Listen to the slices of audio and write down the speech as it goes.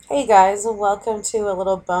Hey guys, welcome to a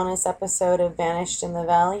little bonus episode of Vanished in the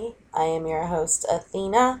Valley. I am your host,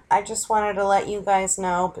 Athena. I just wanted to let you guys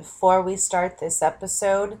know before we start this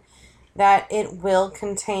episode that it will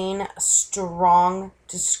contain strong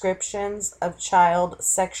descriptions of child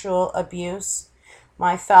sexual abuse.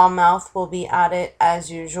 My foul mouth will be at it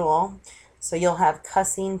as usual, so you'll have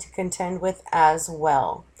cussing to contend with as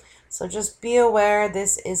well. So just be aware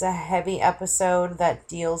this is a heavy episode that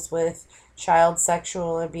deals with child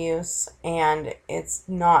sexual abuse, and it's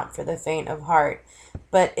not for the faint of heart.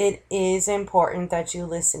 But it is important that you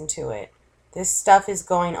listen to it. This stuff is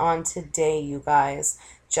going on today, you guys,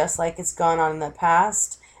 just like it's gone on in the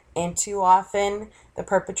past. And too often, the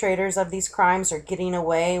perpetrators of these crimes are getting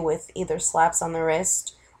away with either slaps on the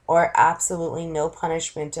wrist or absolutely no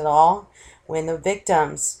punishment at all, when the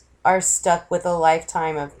victims are stuck with a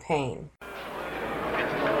lifetime of pain.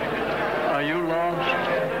 Are you lost?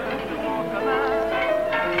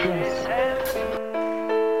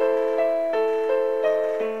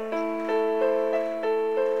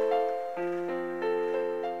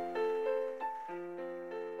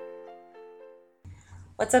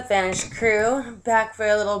 What's up, Vanished crew? Back for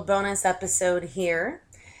a little bonus episode here.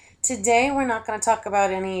 Today, we're not going to talk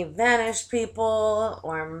about any vanished people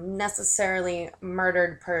or necessarily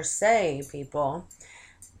murdered per se people,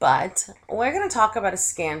 but we're going to talk about a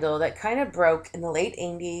scandal that kind of broke in the late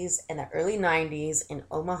 80s and the early 90s in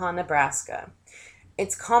Omaha, Nebraska.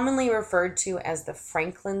 It's commonly referred to as the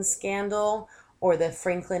Franklin Scandal or the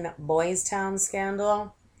Franklin Boys Town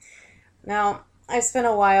Scandal. Now, I spent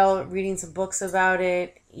a while reading some books about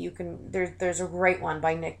it. There's a great one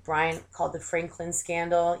by Nick Bryant called The Franklin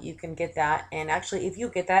Scandal. You can get that. And actually, if you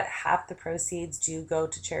get that, half the proceeds do go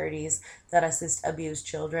to charities that assist abused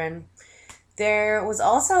children. There was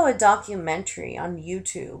also a documentary on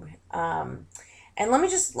YouTube. And let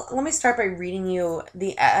me start by reading you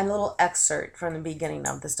a little excerpt from the beginning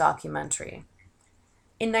of this documentary.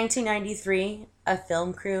 In 1993, a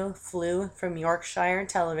film crew flew from Yorkshire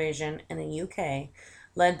Television in the UK,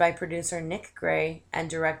 led by producer Nick Gray and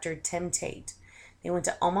director Tim Tate. They went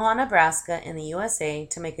to Omaha, Nebraska in the USA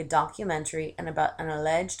to make a documentary about an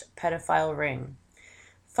alleged pedophile ring.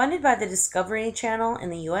 Funded by the Discovery Channel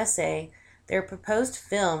in the USA, their proposed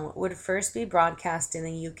film would first be broadcast in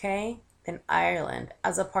the UK, then Ireland,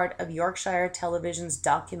 as a part of Yorkshire Television's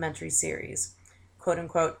documentary series,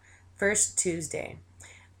 quote-unquote, First Tuesday.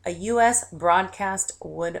 A U.S. broadcast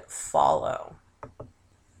would follow.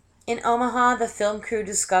 In Omaha, the film crew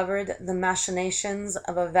discovered the machinations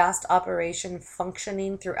of a vast operation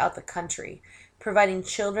functioning throughout the country, providing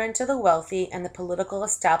children to the wealthy and the political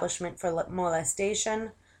establishment for molestation,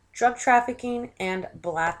 drug trafficking, and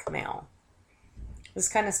blackmail. This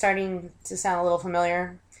is kind of starting to sound a little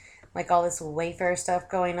familiar, like all this Wayfair stuff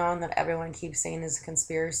going on that everyone keeps saying is a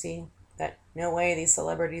conspiracy, that no way these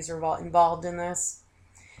celebrities are involved in this.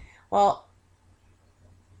 Well,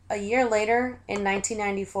 a year later, in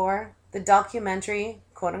 1994, the documentary,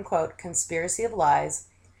 quote-unquote, Conspiracy of Lies,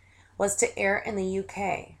 was to air in the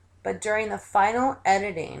UK. But during the final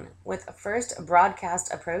editing, with the first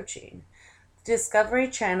broadcast approaching, the Discovery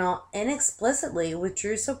Channel inexplicitly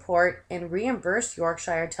withdrew support and reimbursed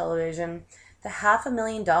Yorkshire Television the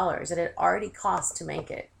 $500,000 it had already cost to make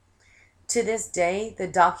it. To this day, the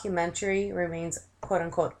documentary remains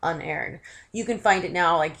quote-unquote unaired. You can find it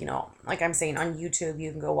now, like I'm saying, on YouTube.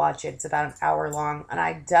 You can go watch it. It's about an hour long, and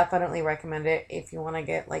I definitely recommend it if you want to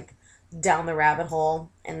get down the rabbit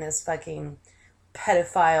hole in this fucking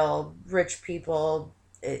pedophile rich people.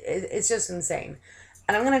 It's just insane.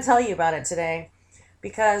 And I'm going to tell you about it today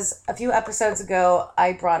because a few episodes ago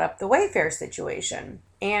I brought up the Wayfair situation,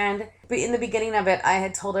 and in the beginning of it I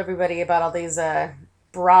had told everybody about all these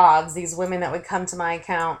broads, these women that would come to my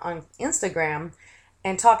account on Instagram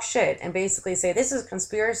and talk shit and basically say, this is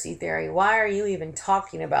conspiracy theory. Why are you even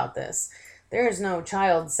talking about this? There is no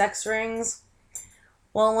child sex rings.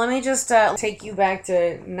 Well, let me just take you back to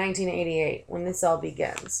 1988 when this all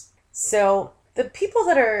begins. So the people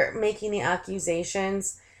that are making the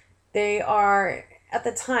accusations, they are, at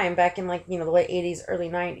the time, back in the late 80s, early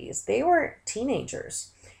 90s, they were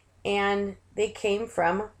teenagers. And they came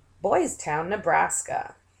from Boys Town,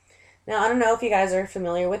 Nebraska. Now, I don't know if you guys are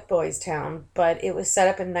familiar with Boys Town, but it was set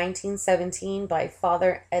up in 1917 by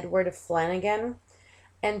Father Edward Flanagan.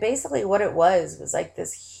 And basically what it was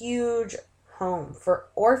this huge home for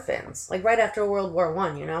orphans, right after World War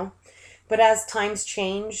I. But as times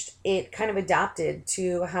changed, it kind of adapted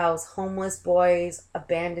to house homeless boys,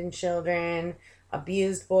 abandoned children,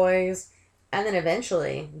 abused boys, and then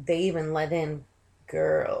eventually they even let in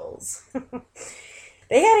girls.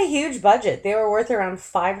 They had a huge budget. They were worth around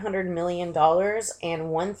 $500 million, and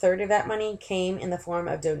one third of that money came in the form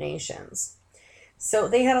of donations. So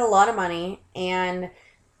they had a lot of money, and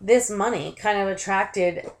this money kind of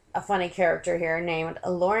attracted a funny character here named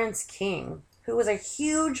Lawrence King, who was a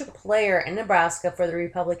huge player in Nebraska for the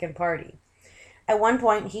Republican Party. At one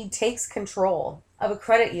point, he takes control of a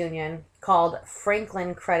credit union called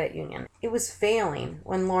Franklin Credit Union. It was failing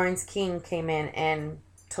when Lawrence King came in and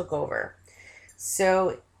took over.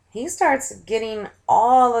 So he starts getting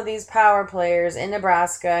all of these power players in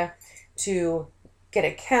Nebraska to get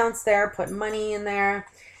accounts there, put money in there,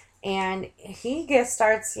 and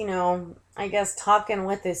starts, I guess, talking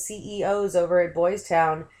with the CEOs over at Boys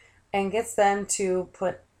Town and gets them to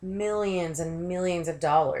put millions and millions of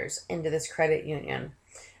dollars into this credit union.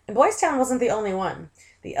 And Boys Town wasn't the only one.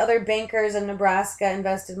 The other bankers in Nebraska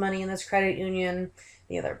invested money in this credit union,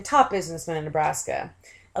 the other top businessmen in Nebraska,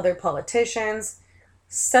 other politicians.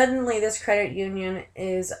 Suddenly, this credit union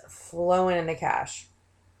is flowing in the cash.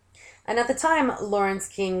 And at the time, Lawrence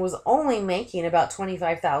King was only making about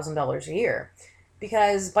 $25,000 a year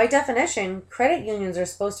because, by definition, credit unions are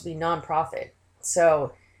supposed to be nonprofit.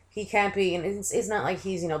 So he can't be, and it's not like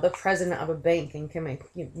he's, the president of a bank and can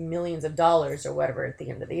make millions of dollars or whatever at the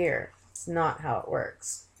end of the year. It's not how it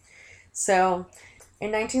works. So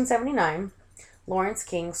in 1979, Lawrence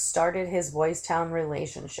King started his Boys Town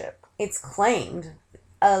relationship. It's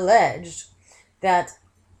alleged, that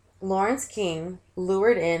Lawrence King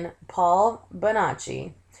lured in Paul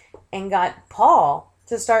Bonacci and got Paul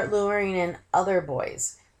to start luring in other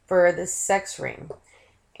boys for the sex ring.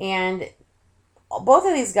 And both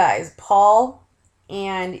of these guys, Paul,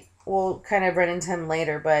 and we'll kind of run into him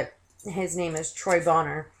later, but his name is Troy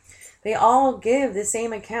Bonner, they all give the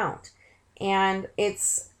same account. And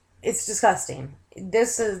it's disgusting.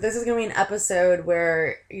 This is going to be an episode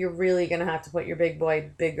where you're really going to have to put your big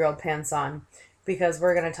boy, big girl pants on, because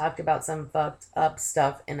we're going to talk about some fucked up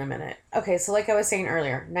stuff in a minute. Okay, so like I was saying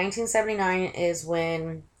earlier, 1979 is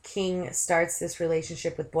when King starts this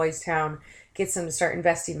relationship with Boys Town, gets them to start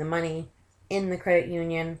investing the money in the credit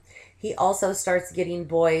union. He also starts getting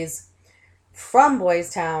boys from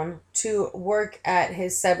Boys Town to work at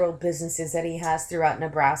his several businesses that he has throughout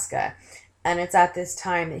Nebraska. And it's at this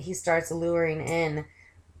time that he starts luring in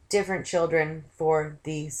different children for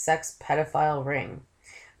the sex pedophile ring.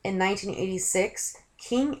 In 1986,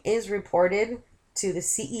 King is reported to the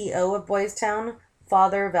CEO of Boys Town,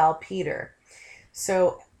 Father Val Peter.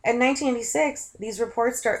 So in 1986, these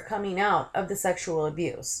reports start coming out of the sexual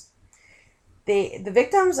abuse. The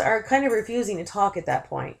victims are kind of refusing to talk at that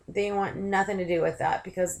point. They want nothing to do with that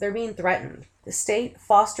because they're being threatened. The state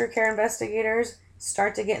foster care investigators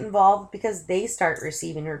start to get involved because they start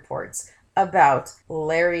receiving reports about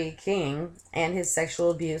Larry King and his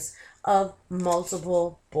sexual abuse of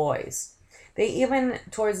multiple boys. They even,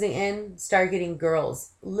 towards the end, start getting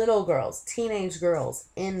girls, little girls, teenage girls,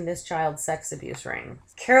 in this child sex abuse ring.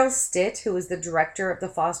 Carol Stitt, who is the director of the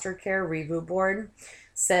Foster Care Review Board,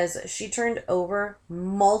 says she turned over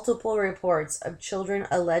multiple reports of children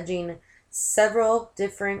alleging several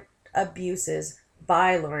different abuses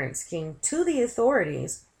by Lawrence King to the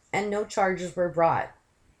authorities, and no charges were brought.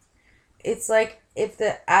 It's like if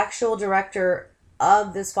the actual director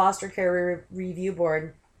of this foster care review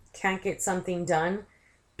board can't get something done,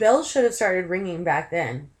 bells should have started ringing back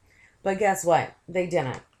then. But guess what? They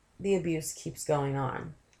didn't. The abuse keeps going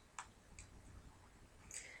on.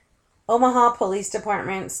 Omaha Police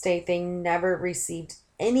Department state they never received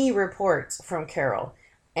any reports from Carol,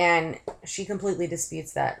 and she completely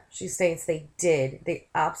disputes that. She states they did. They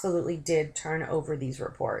absolutely did turn over these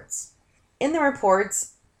reports. In the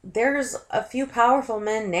reports, there's a few powerful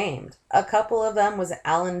men named. A couple of them was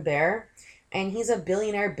Alan Baer, and he's a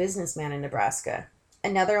billionaire businessman in Nebraska.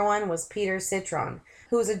 Another one was Peter Citron,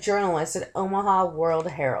 who was a journalist at Omaha World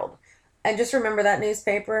Herald. And just remember that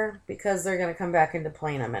newspaper because they're going to come back into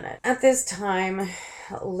play in a minute. At this time,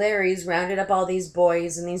 Larry's rounded up all these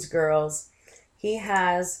boys and these girls. He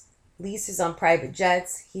has leases on private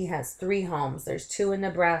jets. He has 3 homes. There's 2 in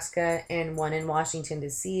Nebraska and 1 in Washington,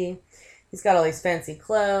 D.C. He's got all these fancy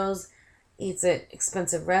clothes, eats at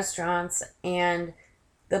expensive restaurants, and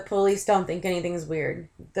the police don't think anything's weird.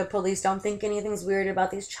 The police don't think anything's weird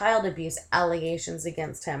about these child abuse allegations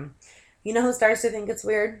against him. You know who starts to think it's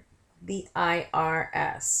weird? The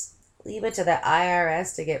IRS. Leave it to the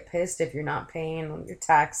IRS to get pissed if you're not paying your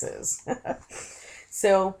taxes.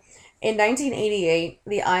 So, in 1988,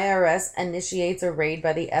 the IRS initiates a raid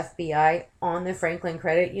by the FBI on the Franklin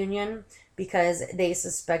Credit Union because they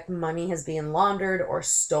suspect money has been laundered or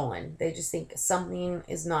stolen. They just think something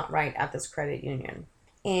is not right at this credit union.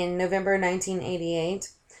 In November 1988,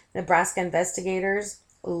 Nebraska investigators,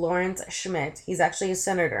 Lawrence Schmidt, he's actually a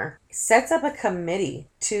senator, sets up a committee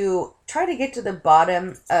to try to get to the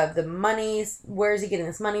bottom of the money. Where is he getting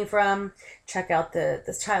this money from? Check out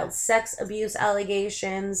the child sex abuse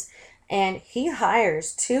allegations. And he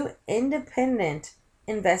hires two independent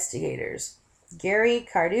investigators, Gary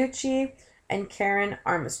Carducci and Karen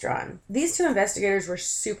Armstrong. These two investigators were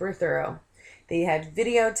super thorough. They had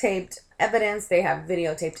videotaped evidence, they have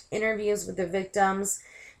videotaped interviews with the victims.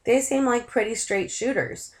 They seem like pretty straight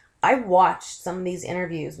shooters. I watched some of these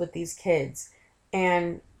interviews with these kids,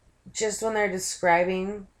 and just when they're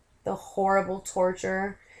describing the horrible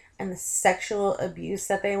torture and the sexual abuse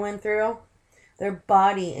that they went through, their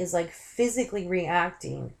body is like physically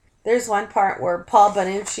reacting. There's one part where Paul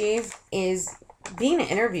Bonucci is being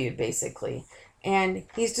interviewed basically, and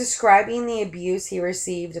he's describing the abuse he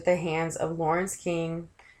received at the hands of Lawrence King,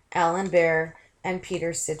 Alan Baer, and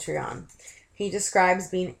Peter Citrion. He describes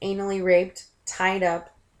being anally raped, tied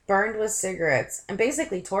up, burned with cigarettes, and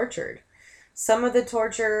basically tortured. Some of the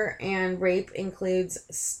torture and rape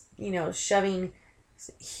includes, shoving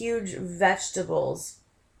huge vegetables,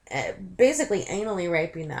 basically anally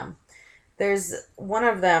raping them. There's one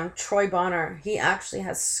of them, Troy Bonner. He actually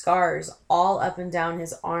has scars all up and down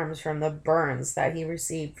his arms from the burns that he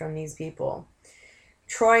received from these people.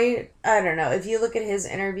 Troy, I don't know, if you look at his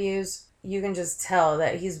interviews, you can just tell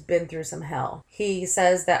that he's been through some hell. He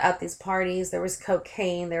says that at these parties, there was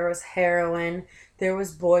cocaine, there was heroin, there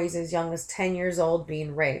was boys as young as 10 years old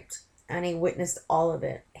being raped. And he witnessed all of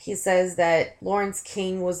it. He says that Lawrence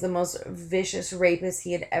King was the most vicious rapist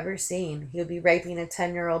he had ever seen. He would be raping a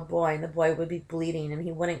 10-year-old boy, and the boy would be bleeding, and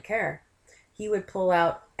he wouldn't care. He would pull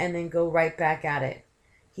out and then go right back at it.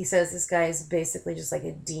 He says this guy is basically just like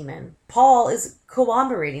a demon. Paul is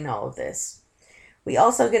corroborating all of this. We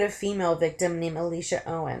also get a female victim named Alicia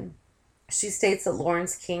Owen. She states that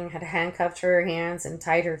Lawrence King had handcuffed her hands and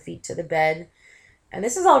tied her feet to the bed. And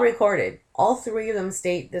this is all recorded. All three of them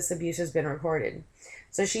state this abuse has been recorded.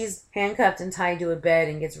 So she's handcuffed and tied to a bed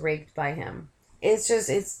and gets raped by him.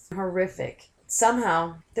 It's horrific.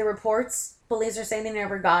 Somehow, the reports, police are saying they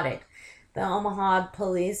never got it. The Omaha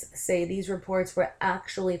police say these reports were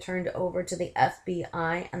actually turned over to the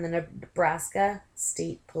FBI and the Nebraska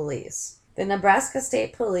State Police. The Nebraska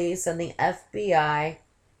State Police and the FBI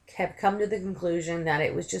have come to the conclusion that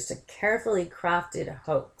it was just a carefully crafted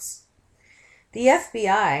hoax. The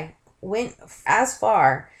FBI went as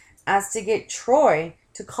far as to get Troy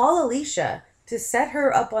to call Alicia to set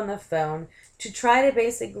her up on the phone to try to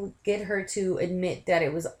basically get her to admit that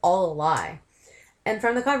it was all a lie. And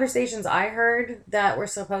from the conversations I heard that were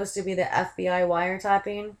supposed to be the FBI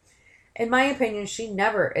wiretapping, in my opinion, she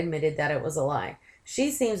never admitted that it was a lie.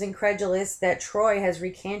 She seems incredulous that Troy has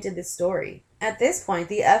recanted the story. At this point,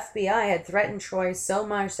 the FBI had threatened Troy so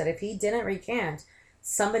much that if he didn't recant,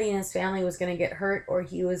 somebody in his family was going to get hurt or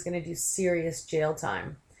he was going to do serious jail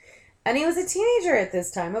time. And he was a teenager at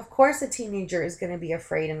this time. Of course a teenager is going to be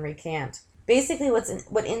afraid and recant. Basically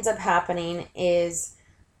what ends up happening is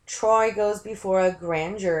Troy goes before a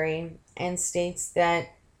grand jury and states that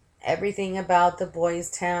everything about the boys'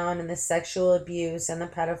 town and the sexual abuse and the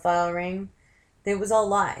pedophile ring, it was all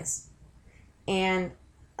lies. And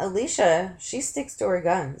Alicia, she sticks to her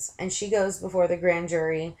guns and she goes before the grand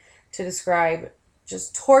jury to describe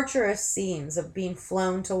just torturous scenes of being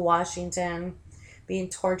flown to Washington, being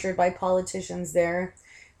tortured by politicians there,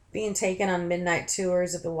 being taken on midnight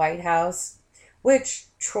tours of the White House, which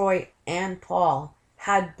Troy and Paul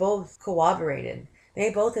had both corroborated.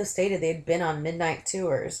 They both have stated they had been on midnight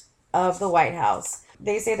tours of the White House.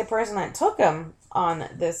 They say the person that took them on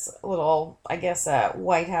this little,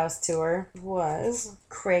 White House tour was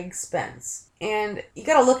Craig Spence. And you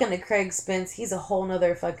gotta look into Craig Spence. He's a whole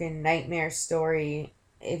nother fucking nightmare story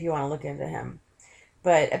if you want to look into him.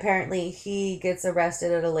 But apparently he gets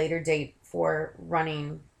arrested at a later date for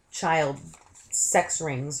running child sex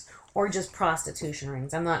rings or just prostitution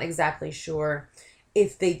rings. I'm not exactly sure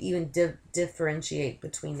if they even differentiate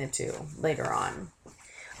between the two later on.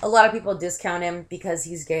 A lot of people discount him because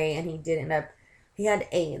he's gay and he had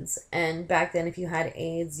AIDS. And back then, if you had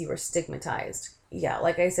AIDS, you were stigmatized. Yeah,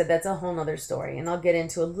 like I said, that's a whole nother story. And I'll get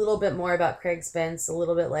into a little bit more about Craig Spence a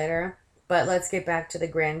little bit later. But let's get back to the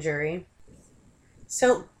grand jury.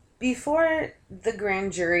 So before the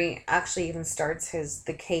grand jury actually even starts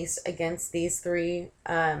the case against these three,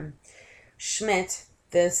 Schmidt,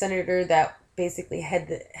 the senator that basically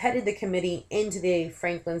headed the committee into the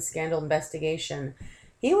Franklin scandal investigation,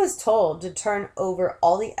 he was told to turn over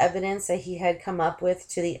all the evidence that he had come up with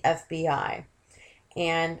to the FBI.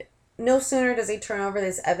 And no sooner does he turn over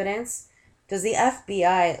this evidence does the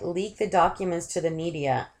FBI leak the documents to the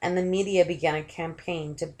media, and the media began a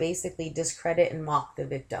campaign to basically discredit and mock the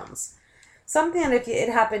victims. Something that if it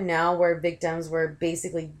happened now where victims were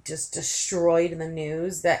basically just destroyed in the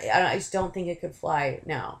news, that I just don't think it could fly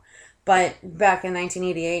now. But back in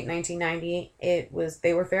 1988, 1990,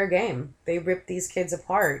 they were fair game. They ripped these kids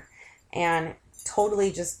apart and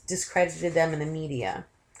totally just discredited them in the media.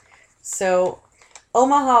 So,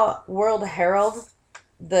 Omaha World Herald,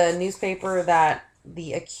 the newspaper that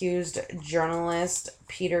the accused journalist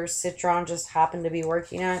Peter Citron just happened to be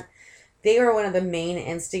working at, they were one of the main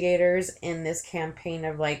instigators in this campaign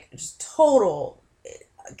of like just total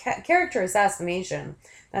character assassination.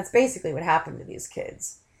 That's basically what happened to these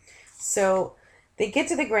kids. So they get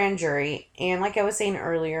to the grand jury, and like I was saying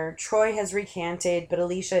earlier, Troy has recanted, but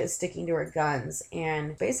Alicia is sticking to her guns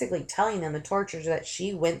and basically telling them the tortures that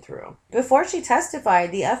she went through. Before she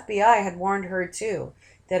testified, the FBI had warned her too,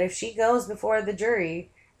 that if she goes before the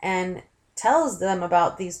jury and tells them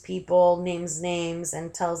about these people, names,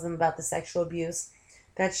 and tells them about the sexual abuse,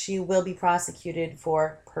 that she will be prosecuted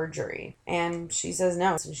for perjury. And she says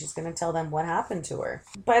no, so she's going to tell them what happened to her.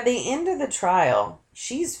 By the end of the trial,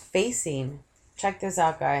 she's facing, check this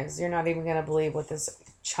out, guys, you're not even going to believe what this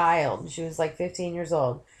child, she was like 15 years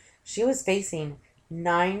old, she was facing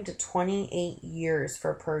 9 to 28 years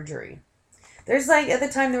for perjury. There's like, at the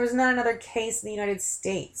time, there was not another case in the United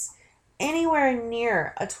States anywhere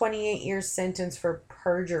near a 28-year sentence for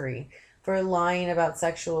perjury, for lying about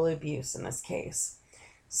sexual abuse in this case.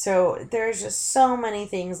 So there's just so many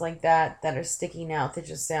things like that are sticking out that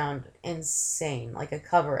just sound insane, like a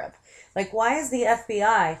cover-up. Like, why is the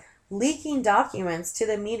FBI leaking documents to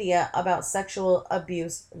the media about sexual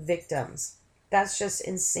abuse victims? That's just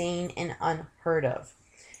insane and unheard of.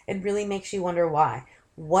 It really makes you wonder why.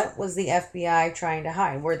 What was the FBI trying to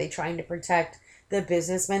hide? Were they trying to protect the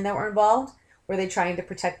businessmen that were involved? Were they trying to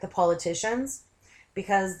protect the politicians?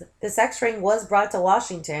 Because the sex ring was brought to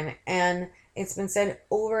Washington, and it's been said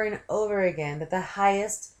over and over again that the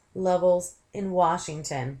highest levels in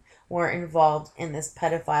Washington were involved in this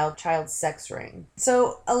pedophile child sex ring.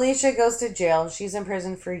 So Alicia goes to jail. She's in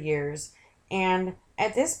prison for years. And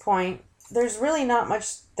at this point, there's really not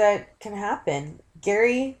much that can happen.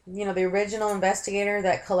 Gary, the original investigator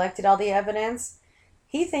that collected all the evidence,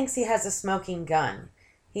 he thinks he has a smoking gun.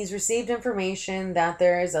 He's received information that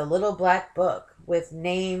there is a little black book with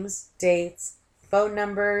names, dates, phone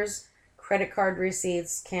numbers, credit card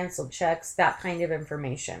receipts, canceled checks, that kind of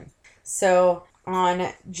information. So on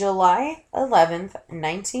July 11th,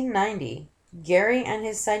 1990, Gary and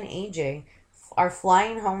his son AJ are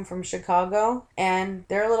flying home from Chicago, and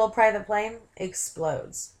their little private plane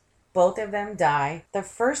explodes. Both of them die. The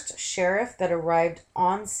first sheriff that arrived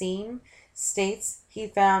on scene states he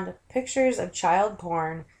found pictures of child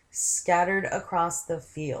porn scattered across the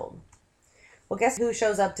field. Well, guess who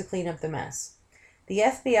shows up to clean up the mess? The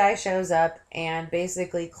FBI shows up and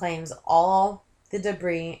basically claims all the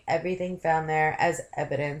debris, everything found there as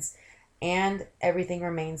evidence, and everything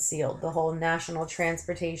remains sealed. The whole National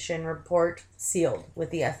Transportation Report sealed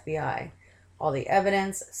with the FBI. All the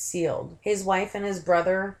evidence sealed. His wife and his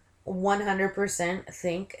brother 100%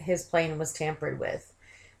 think his plane was tampered with.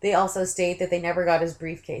 They also state that they never got his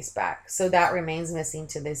briefcase back, so that remains missing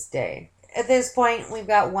to this day. At this point, we've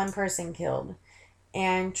got one person killed.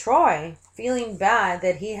 And Troy, feeling bad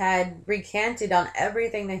that he had recanted on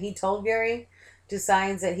everything that he told Gary,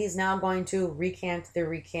 decides that he's now going to recant the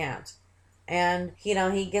recant. And,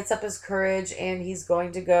 he gets up his courage and he's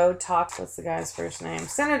going to go talk, what's the guy's first name?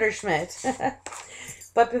 Senator Schmidt.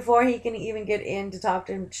 But before he can even get in to talk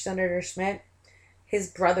to Senator Schmidt, his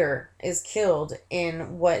brother is killed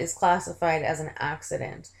in what is classified as an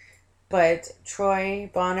accident. But Troy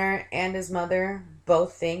Bonner and his mother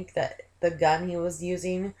both think that the gun he was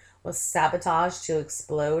using was sabotaged to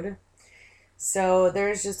explode. So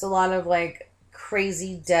there's just a lot of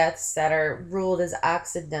crazy deaths that are ruled as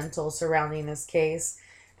accidental surrounding this case.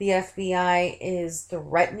 The FBI is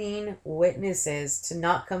threatening witnesses to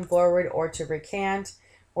not come forward or to recant,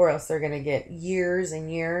 or else they're going to get years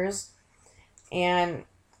and years. And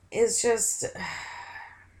it's just,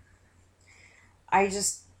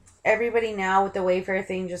 everybody now with the Wayfair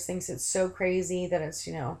thing just thinks it's so crazy that it's,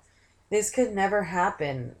 this could never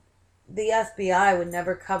happen. The FBI would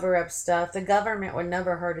never cover up stuff. The government would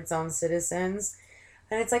never hurt its own citizens.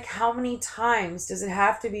 And it's like, how many times does it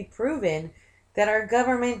have to be proven that our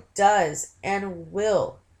government does and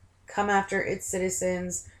will come after its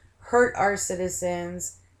citizens, hurt our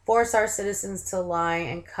citizens, force our citizens to lie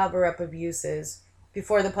and cover up abuses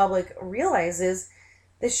before the public realizes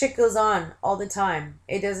this shit goes on all the time.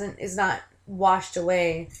 It's not washed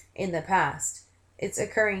away in the past. It's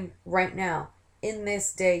occurring right now, in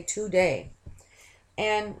this day, today.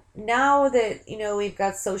 And now that, we've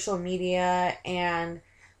got social media and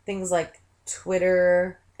things like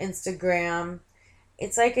Twitter, Instagram,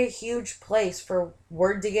 it's like a huge place for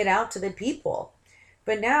word to get out to the people.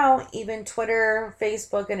 But now, even Twitter,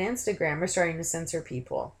 Facebook, and Instagram are starting to censor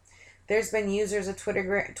people. There's been users of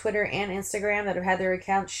Twitter and Instagram that have had their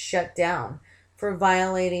accounts shut down for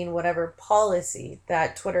violating whatever policy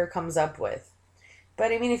that Twitter comes up with.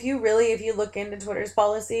 But I mean, if you look into Twitter's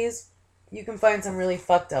policies, you can find some really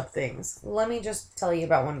fucked up things. Let me just tell you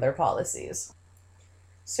about one of their policies.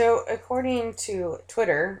 So, according to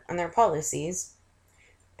Twitter and their policies,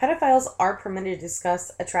 pedophiles are permitted to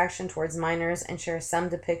discuss attraction towards minors and share some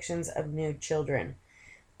depictions of nude children.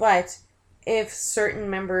 But if certain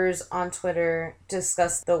members on Twitter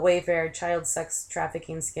discuss the Wayfair child sex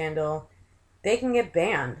trafficking scandal, they can get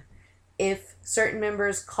banned. If certain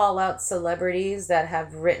members call out celebrities that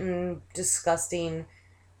have written disgusting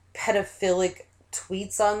pedophilic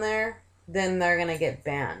tweets on there, then they're going to get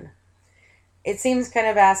banned. It seems kind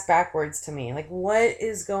of ass backwards to me. Like, what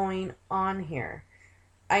is going on here?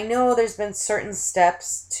 I know there's been certain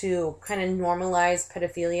steps to kind of normalize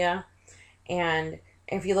pedophilia, and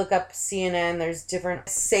if you look up CNN, there's different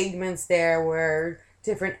segments there where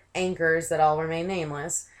different anchors that all remain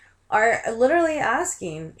nameless are literally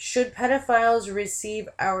asking, should pedophiles receive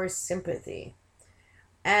our sympathy?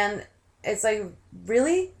 And it's like,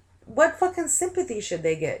 really? What fucking sympathy should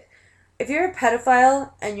they get? If you're a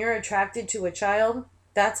pedophile and you're attracted to a child,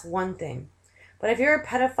 that's one thing. But if you're a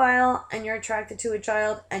pedophile and you're attracted to a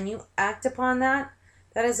child and you act upon that,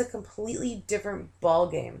 that is a completely different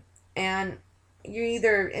ballgame. And you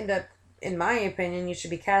either end up, in my opinion, you should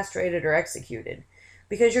be castrated or executed.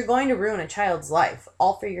 Because you're going to ruin a child's life,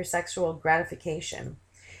 all for your sexual gratification.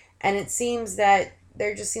 And it seems that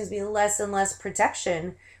there just seems to be less and less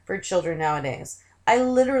protection for children nowadays. I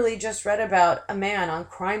literally just read about a man on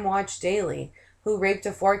Crime Watch Daily who raped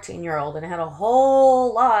a 14-year-old and had a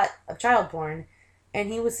whole lot of child porn,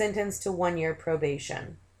 and he was sentenced to 1 year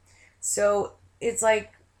probation. So it's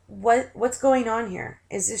like, what's going on here?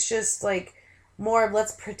 Is this just like more of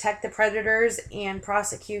let's protect the predators and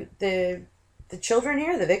prosecute the children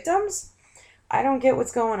here, the victims? I don't get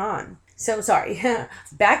what's going on. So, sorry.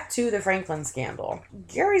 Back to the Franklin scandal.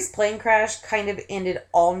 Gary's plane crash kind of ended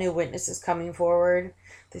all new witnesses coming forward.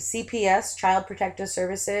 The CPS, Child Protective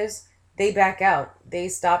Services, they back out. They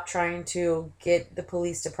stop trying to get the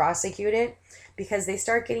police to prosecute it because they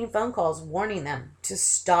start getting phone calls warning them to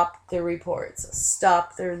stop their reports,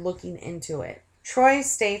 stop their looking into it. Troy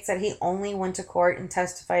states that he only went to court and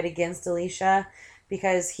testified against Alicia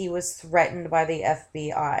because he was threatened by the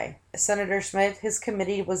FBI. Senator Schmidt, his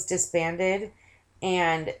committee was disbanded,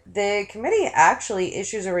 and the committee actually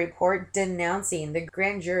issues a report denouncing the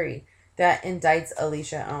grand jury that indicts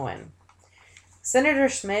Alicia Owen. Senator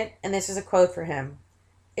Schmidt, and this is a quote for him,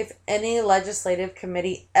 "If any legislative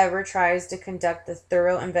committee ever tries to conduct a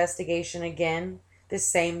thorough investigation again, the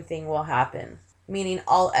same thing will happen." Meaning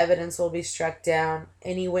all evidence will be struck down.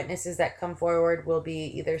 Any witnesses that come forward will be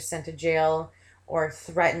either sent to jail or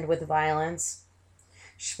threatened with violence.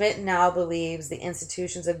 Schmidt now believes the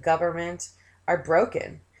institutions of government are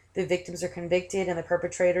broken. The victims are convicted and the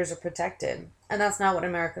perpetrators are protected. And that's not what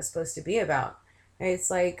America's supposed to be about. It's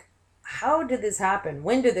like, how did this happen?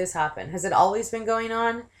 When did this happen? Has it always been going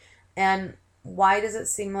on? And why does it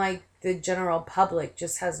seem like the general public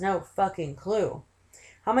just has no fucking clue?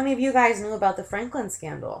 How many of you guys knew about the Franklin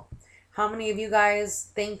scandal? How many of you guys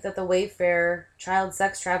think that the Wayfair child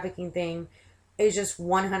sex trafficking thing is just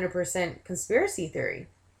 100% conspiracy theory?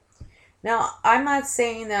 Now, I'm not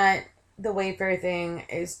saying that the Wayfair thing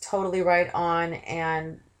is totally right on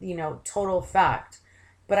and, total fact.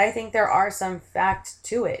 But I think there are some fact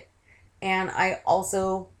to it. And I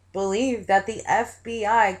also believe that the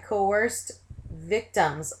FBI coerced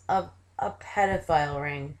victims of a pedophile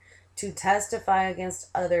ring to testify against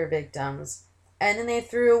other victims. And then they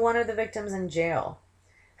threw one of the victims in jail.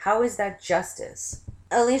 How is that justice?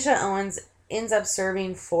 Alicia Owens ends up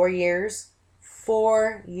serving 4 years.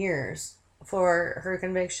 4 years for her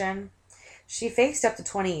conviction. She faced up to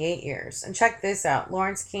 28 years. And check this out.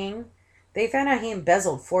 Lawrence King, they found out he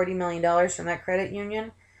embezzled $40 million from that credit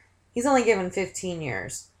union. He's only given 15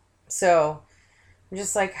 years. So, I'm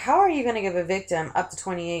just like, how are you going to give a victim up to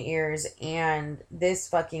 28 years and this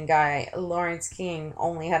fucking guy, Lawrence King,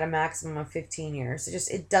 only had a maximum of 15 years?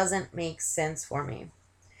 It doesn't make sense for me.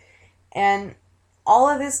 And all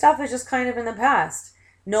of this stuff is just kind of in the past.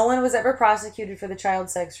 No one was ever prosecuted for the child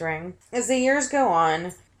sex ring. As the years go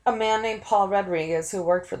on, A man named Paul Rodriguez, who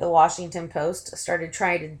worked for the Washington Post, started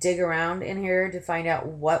trying to dig around in here to find out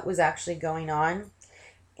what was actually going on.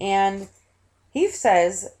 And he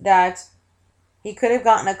says that he could have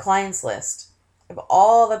gotten a clients list of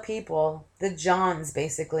all the people, the Johns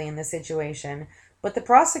basically in the situation, but the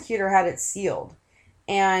prosecutor had it sealed.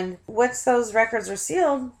 And once those records are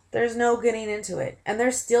sealed, there's no getting into it. And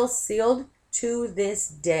they're still sealed to this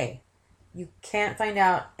day. You can't find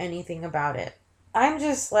out anything about it. I'm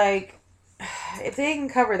just like, if they can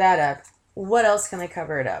cover that up, what else can they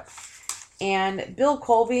cover it up? And Bill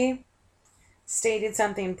Colby stated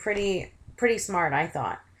something pretty smart, I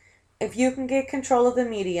thought. If you can get control of the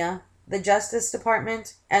media, the Justice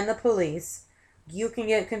Department, and the police, you can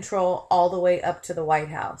get control all the way up to the White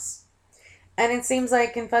House. And it seems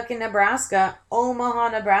like in fucking Nebraska, Omaha,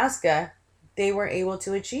 Nebraska, they were able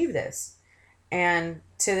to achieve this. And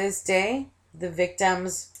to this day, the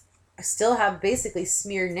victims still have basically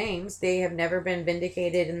smeared names. They have never been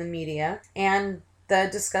vindicated in the media. And the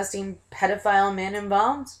disgusting pedophile men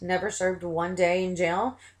involved never served one day in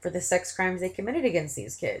jail for the sex crimes they committed against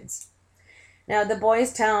these kids. Now, the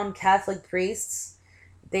Boys Town Catholic priests,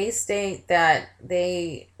 they state that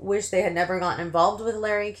they wish they had never gotten involved with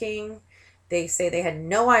Larry King. They say they had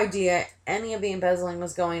no idea any of the embezzling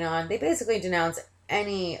was going on. They basically denounce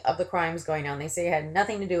any of the crimes going on. They say it had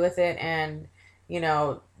nothing to do with it, and,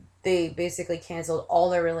 they basically canceled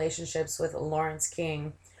all their relationships with Lawrence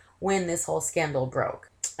King when this whole scandal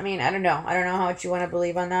broke. I mean, I don't know. I don't know how much you want to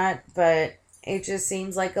believe on that, but it just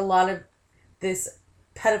seems like a lot of this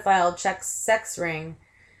pedophile sex ring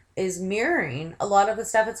is mirroring a lot of the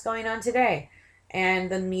stuff that's going on today.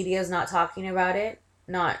 And the media is not talking about it.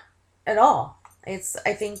 Not at all. I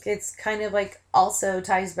think it's kind of like also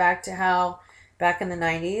ties back to how back in the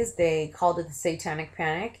 90s they called it the Satanic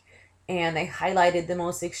Panic, and they highlighted the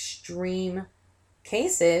most extreme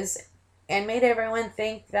cases and made everyone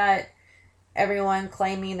think that everyone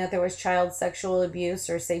claiming that there was child sexual abuse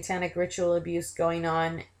or satanic ritual abuse going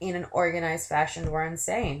on in an organized fashion were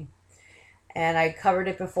insane. And I covered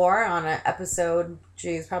it before on an episode,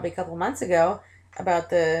 probably a couple months ago, about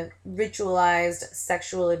the ritualized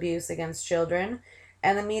sexual abuse against children.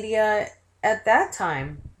 And the media at that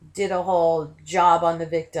time did a whole job on the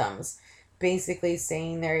victims, basically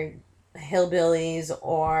saying they're hillbillies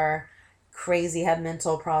or crazy, have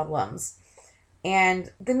mental problems.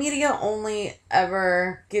 And the media only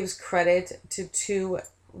ever gives credit to two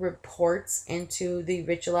reports into the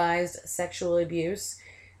ritualized sexual abuse.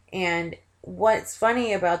 And what's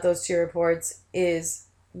funny about those two reports is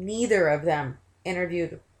neither of them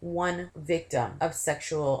interviewed one victim of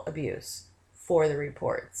sexual abuse for the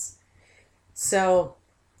reports. So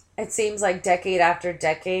it seems like decade after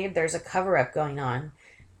decade, there's a cover up going on.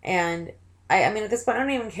 And I mean, at this point, I don't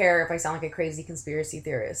even care if I sound like a crazy conspiracy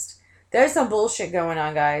theorist. There's some bullshit going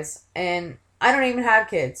on, guys. And I don't even have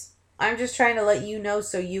kids. I'm just trying to let you know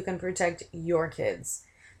so you can protect your kids.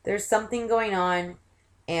 There's something going on,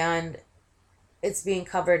 and it's being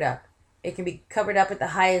covered up. It can be covered up at the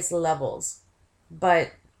highest levels,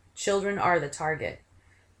 but children are the target.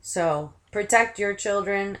 So protect your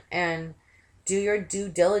children and do your due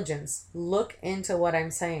diligence. Look into what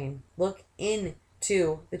I'm saying. Look into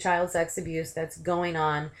the child sex abuse that's going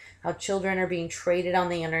on, how children are being traded on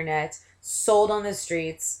the internet, sold on the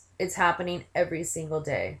streets. It's happening every single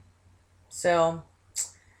day. So,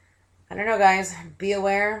 I don't know, guys. Be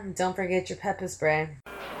aware. Don't forget your pepper spray.